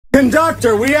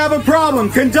Conductor, we have a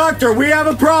problem. Conductor, we have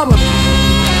a problem.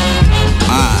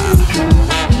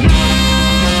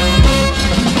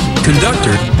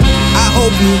 Conductor. I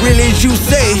hope you real as you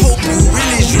say. I hope you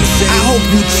real as you say. I hope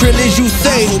you trill as you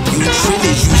say. I hope you trill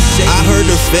as you say. I heard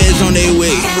the feds on their way.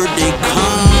 I heard they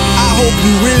come. I hope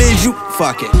you real as you.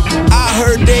 Fuck it. I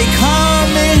heard they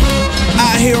coming.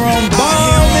 I hear them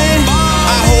bombing.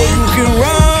 I hope you can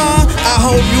run. I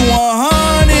hope you 100.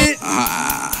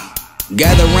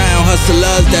 Gather round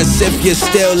hustlers, that's if you're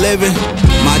still living.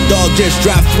 My dog just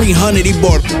dropped 300. He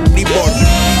bought.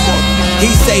 He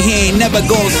say he ain't never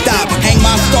gonna stop. Hang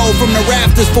my stove from the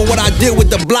rafters for what I did with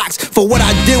the blocks, for what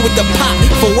I did with the pop,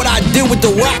 for what I did with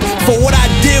the rock, for what I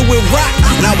did with rock.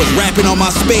 And I was rapping on my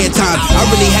spare time. I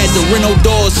really had the rental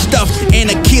doors stuffed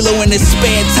and a kilo in this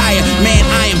spare tire. Man,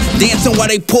 I am dancing while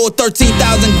they pull 13,000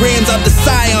 grams out the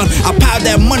Scion. I piled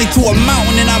that money to a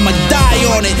mountain and I'ma die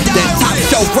on it. That top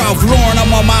shelf Ralph Lauren,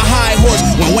 I'm on my high horse.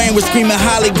 When Wayne was screaming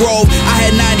Holly Grove, I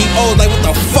had 90 O's. Like what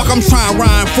the fuck I'm trying to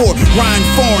rhyme for? Rhyme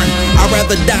foreign. I'd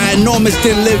rather die enormous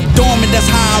than live dormant. That's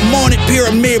how I'm on it.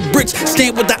 Pyramid bricks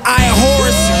stamped with the Iron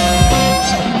Horse.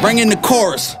 Bring in the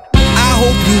chorus. I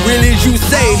hope you real as you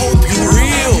say. I hope you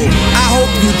real. I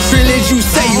hope you trill as you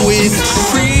say you is.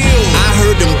 Real. I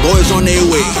heard them boys on their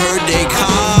way. I heard they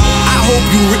come. I hope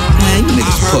you man, you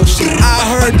niggas push. I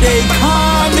heard they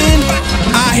coming.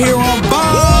 I hear them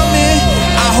bombing.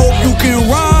 I hope you can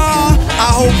run.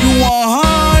 I hope you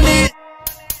 100.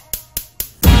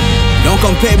 Don't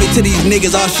compare me to these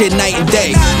niggas, all shit night and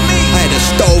day. I had a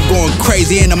stove going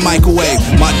crazy in the microwave.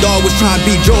 My dog was trying to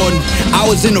be Jordan. I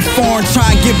was in the foreign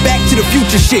trying to get back to the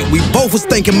future shit. We both was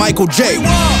thinking Michael J.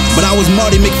 But I was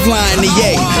Marty McFly in the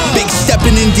Yay. Big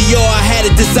stepping in Dior, I had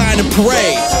a design to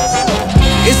parade.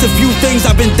 It's a few things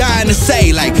I've been dying to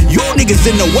say. Like, you niggas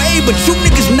in the way, but you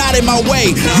niggas not in my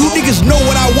way. You niggas know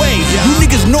what I weigh. You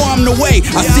niggas know I'm the way.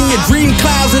 I seen your dream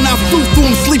clouds and I flew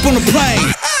through them, sleep on the plane.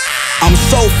 I'm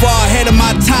so far ahead of my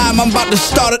time, I'm about to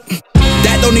start it.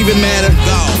 That don't even matter.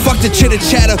 Fuck the chitter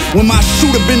chatter. When my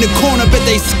shoot up in the corner, bet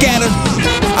they scatter.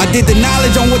 I did the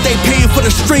knowledge on what they paying for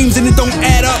the streams and it don't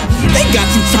add up. They got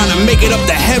you trying to make it up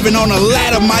to heaven on a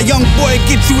ladder. My young boy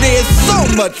get you there so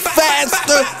much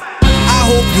faster. I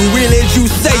hope you real as you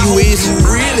say you is.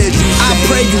 I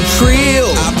pray you trill.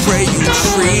 I pray you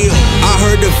trill. I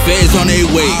heard the feds on their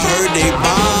way. I heard they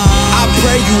bomb. I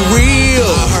pray you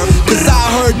real. Cause I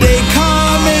heard they come.